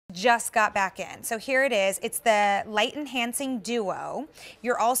just got back in. So here it is. It's the Light Enhancing Duo.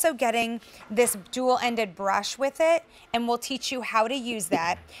 You're also getting this dual-ended brush with it, and we'll teach you how to use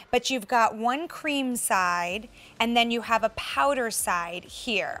that. But you've got one cream side, and then you have a powder side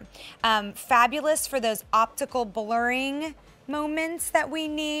here. Fabulous for those optical blurring moments that we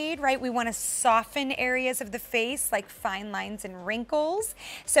need, right? We want to soften areas of the face like fine lines and wrinkles.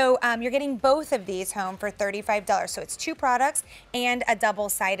 So you're getting both of these home for $35. So it's 2 products and a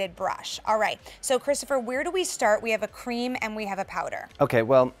double-sided brush. All right, so Kristofer, where do we start? We have a cream and we have a powder. Okay,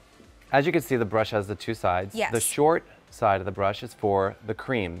 well, as you can see, the brush has the 2 sides. Yes. The short side of the brush is for the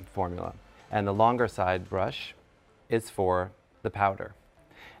cream formula, and the longer side brush is for the powder.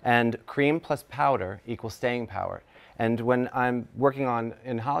 And cream plus powder equals staying power. And when I'm working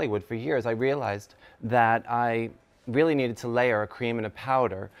in Hollywood for years, I realized that I really needed to layer a cream and a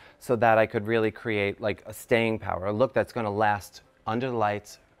powder so that I could really create like a staying power, a look that's going to last under the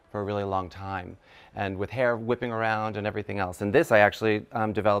lights for a really long time, and with hair whipping around and everything else. And this I actually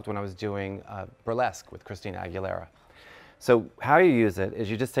developed when I was doing burlesque with Christina Aguilera. So how you use it is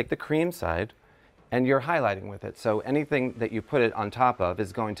you just take the cream side and you're highlighting with it. So anything that you put it on top of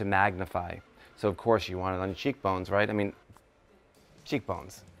is going to magnify. So of course you want it on your cheekbones, right? I mean,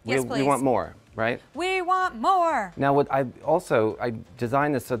 cheekbones. Yes, we want more, right? We want more. Now what I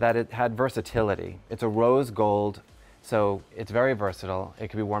designed this so that it had versatility. It's a rose gold, so it's very versatile. It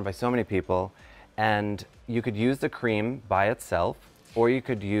can be worn by so many people. And you could use the cream by itself, or you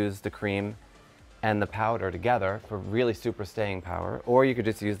could use the cream and the powder together for really super staying power, or you could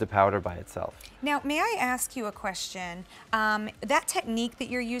just use the powder by itself. Now, may I ask you a question? That technique that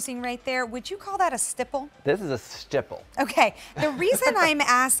you're using right there, would you call that a stipple? This is a stipple. Okay, the reason I'm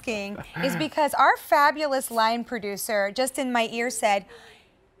asking is because our fabulous line producer just in my ear said,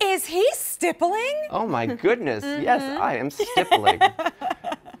 is he stippling? Oh my goodness, yes, I am stippling.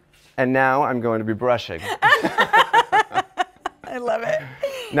 And now I'm going to be brushing. I love it.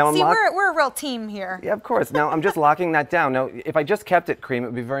 Now See, we're a real team here. Yeah, of course. Now I'm just locking that down. Now, if I just kept it cream, it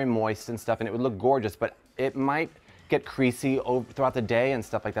would be very moist and stuff, and it would look gorgeous, but it might get creasy throughout the day and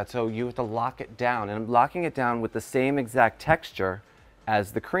stuff like that, so you have to lock it down. And I'm locking it down with the same exact texture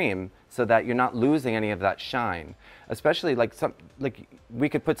as the cream so that you're not losing any of that shine. Especially like we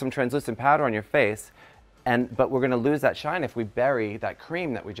could put some translucent powder on your face, but we're going to lose that shine if we bury that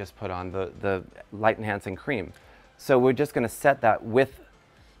cream that we just put on, the light enhancing cream. So we're just going to set that with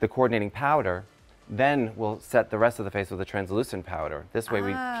the coordinating powder, then we'll set the rest of the face with a translucent powder. This way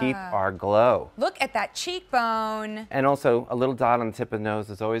we keep our glow. Look at that cheekbone. And also a little dot on the tip of the nose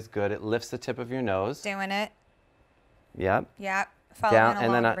is always good. It lifts the tip of your nose. Doing it. Yep. Yep. Follow Down,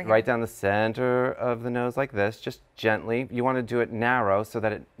 and then right down the center of the nose like this, just gently. You want to do it narrow so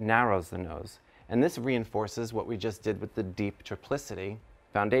that it narrows the nose. And this reinforces what we just did with the Deep Triplicity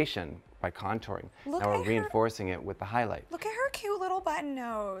foundation by contouring. Now we're reinforcing it with the highlight. Look at her cute little button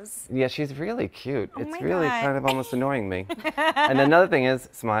nose. Yeah, she's really cute. Oh it's my really God. kind of almost annoying me. And another thing is,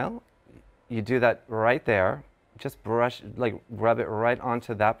 smile. You do that right there. Just brush, like rub it right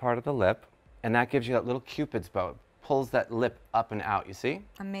onto that part of the lip, and that gives you that little Cupid's bow. Pulls that lip up and out, you see?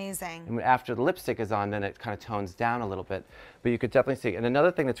 Amazing. And after the lipstick is on, then it kind of tones down a little bit. But you could definitely see. And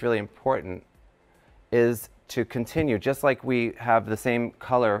another thing that's really important is to continue, just like we have the same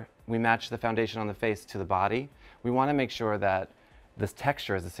color, we match the foundation on the face to the body, we want to make sure that this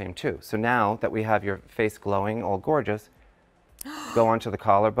texture is the same too. So now that we have your face glowing, all gorgeous, go onto the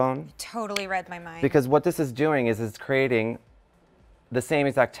collarbone. Totally read my mind. Because what this is doing is it's creating the same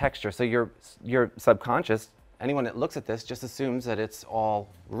exact texture. So your subconscious, anyone that looks at this just assumes that it's all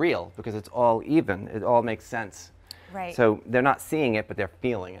real because it's all even. It all makes sense. Right. So they're not seeing it, but they're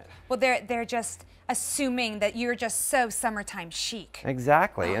feeling it. Well, they're just assuming that you're just so summertime chic.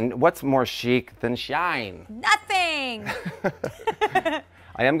 Exactly. And what's more chic than shine? Nothing.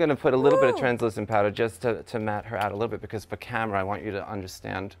 I am going to put a little bit of translucent powder just to matte her out a little bit, because for camera, I want you to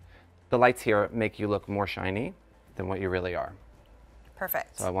understand the lights here make you look more shiny than what you really are.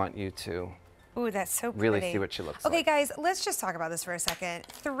 Perfect. So I want you to Ooh, that's so pretty. really see what she looks like. Okay, guys, let's just talk about this for a second.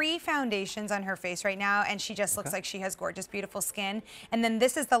 3 foundations on her face right now, and she just looks like she has gorgeous, beautiful skin. And then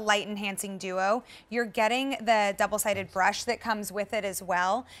this is the Light Enhancing Duo. You're getting the double-sided brush that comes with it as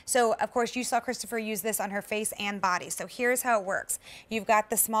well. So, of course, you saw Kristofer use this on her face and body. So here's how it works. You've got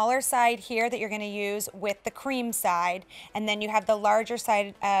the smaller side here that you're going to use with the cream side, and then you have the larger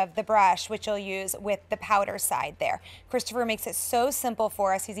side of the brush, which you'll use with the powder side there. Kristofer makes it so simple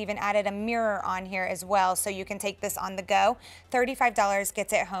for us. He's even added a mirror powder on here as well, so you can take this on the go. $35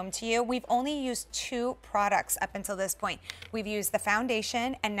 gets it home to you. We've only used 2 products up until this point. We've used the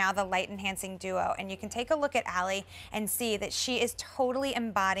foundation and now the Light Enhancing Duo. And you can take a look at Allie and see that she is totally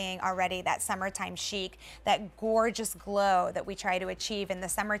embodying already that summertime chic, that gorgeous glow that we try to achieve in the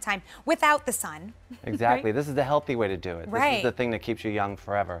summertime without the sun. Exactly. Right? This is the healthy way to do it. Right. This is the thing that keeps you young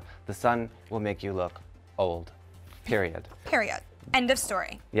forever. The sun will make you look old. Period. Period. End of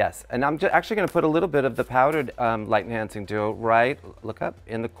story. Yes, and I'm actually going to put a little bit of the powdered Light Enhancing Duo right, look up,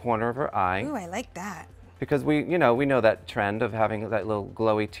 in the corner of her eye. Ooh, I like that. Because we know that trend of having that little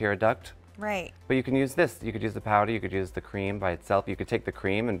glowy tear duct. Right. But you can use this. You could use the powder, you could use the cream by itself. You could take the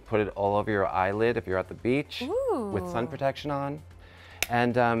cream and put it all over your eyelid if you're at the beach. Ooh. With sun protection on.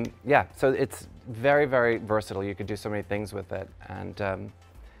 And yeah, so it's very, very versatile. You could do so many things with it. And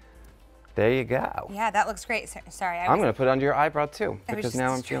there you go. Yeah, that looks great. Sorry, I'm going to put it under your eyebrow too, I was because just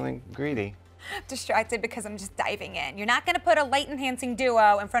now I'm feeling greedy. distracted because I'm just diving in. You're not going to put a Light Enhancing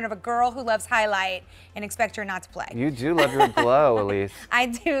Duo in front of a girl who loves highlight and expect her not to play. You do love your glow, Elise. I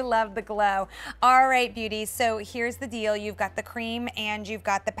do love the glow. All right, beauties, so here's the deal. You've got the cream and you've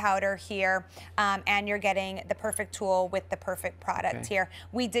got the powder here, and you're getting the perfect tool with the perfect product here.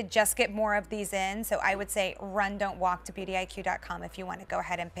 We did just get more of these in, so I would say run, don't walk to beautyiq.com if you want to go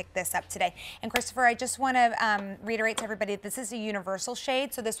ahead and pick this up today. And Kristofer, I just want to reiterate to everybody, this is a universal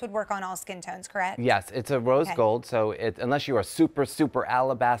shade, so this would work on all skin tones, correct? Yes, it's a rose gold, so unless you are super, super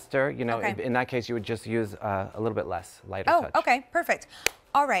alabaster, you know, in that case you would just use a little bit less, lighter touch. Oh, okay, perfect.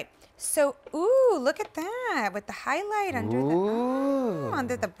 All right, so, ooh, look at that, with the highlight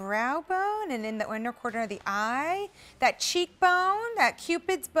under the brow bone and in the inner corner of the eye, that cheekbone, that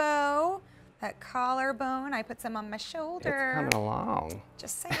Cupid's bow, that collarbone. I put some on my shoulder. It's coming along.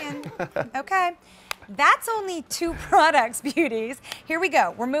 Just saying. Okay. That's only 2 products, beauties. Here we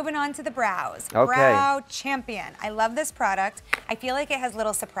go. We're moving on to the brows. Okay. Brow Champion. I love this product. I feel like it has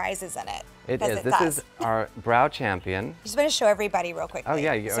little surprises in it. It is. This is our Brow Champion. Just want to show everybody real quickly. Oh,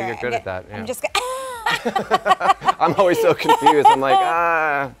 yeah. You're good at that. Yeah. I'm just I'm always so confused. I'm like,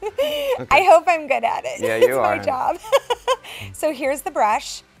 ah. Okay. I hope I'm good at it. Yeah, you are. It's my job. So here's the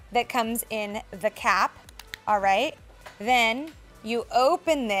brush that comes in the cap. All right. Then you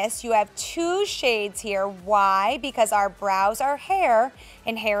open this, you have 2 shades here. Why? Because our brows are hair,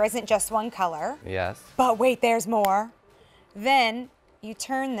 and hair isn't just one color. Yes. But wait, there's more. Then you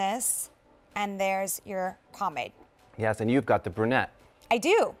turn this, and there's your pomade. Yes, and you've got the brunette. I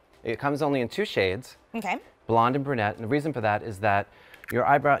do. It comes only in 2 shades. Okay. Blonde and brunette. And the reason for that is that your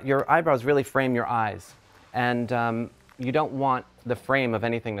eyebrows really frame your eyes. And you don't want the frame of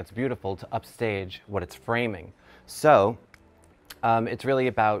anything that's beautiful to upstage what it's framing. So it's really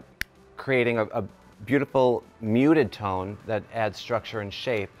about creating a beautiful muted tone that adds structure and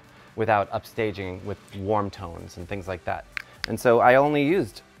shape without upstaging with warm tones and things like that. And so I only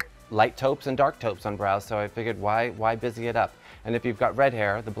used light taupes and dark taupes on brows, so I figured why busy it up? And if you've got red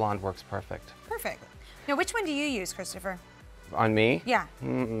hair, the blonde works perfect. Perfect. Now, which one do you use, Kristofer? On me? Yeah.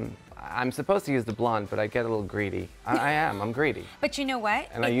 I'm supposed to use the blonde, but I get a little greedy. I'm greedy. But you know what?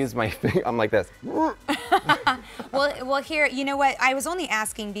 And I use my finger, I'm like this. Well, here, you know what? I was only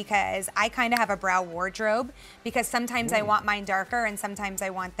asking because I kind of have a brow wardrobe, because sometimes I want mine darker and sometimes I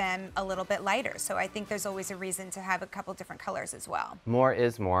want them a little bit lighter. So I think there's always a reason to have a couple different colors as well. More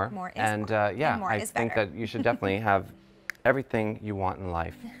is more. More is and, more. Yeah, And more I is think better. that you should definitely have everything you want in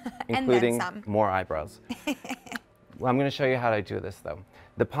life, And then including some. more eyebrows. Well, I'm going to show you how I do this, though.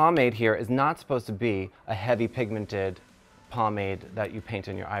 The pomade here is not supposed to be a heavy pigmented pomade that you paint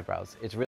in your eyebrows. It's really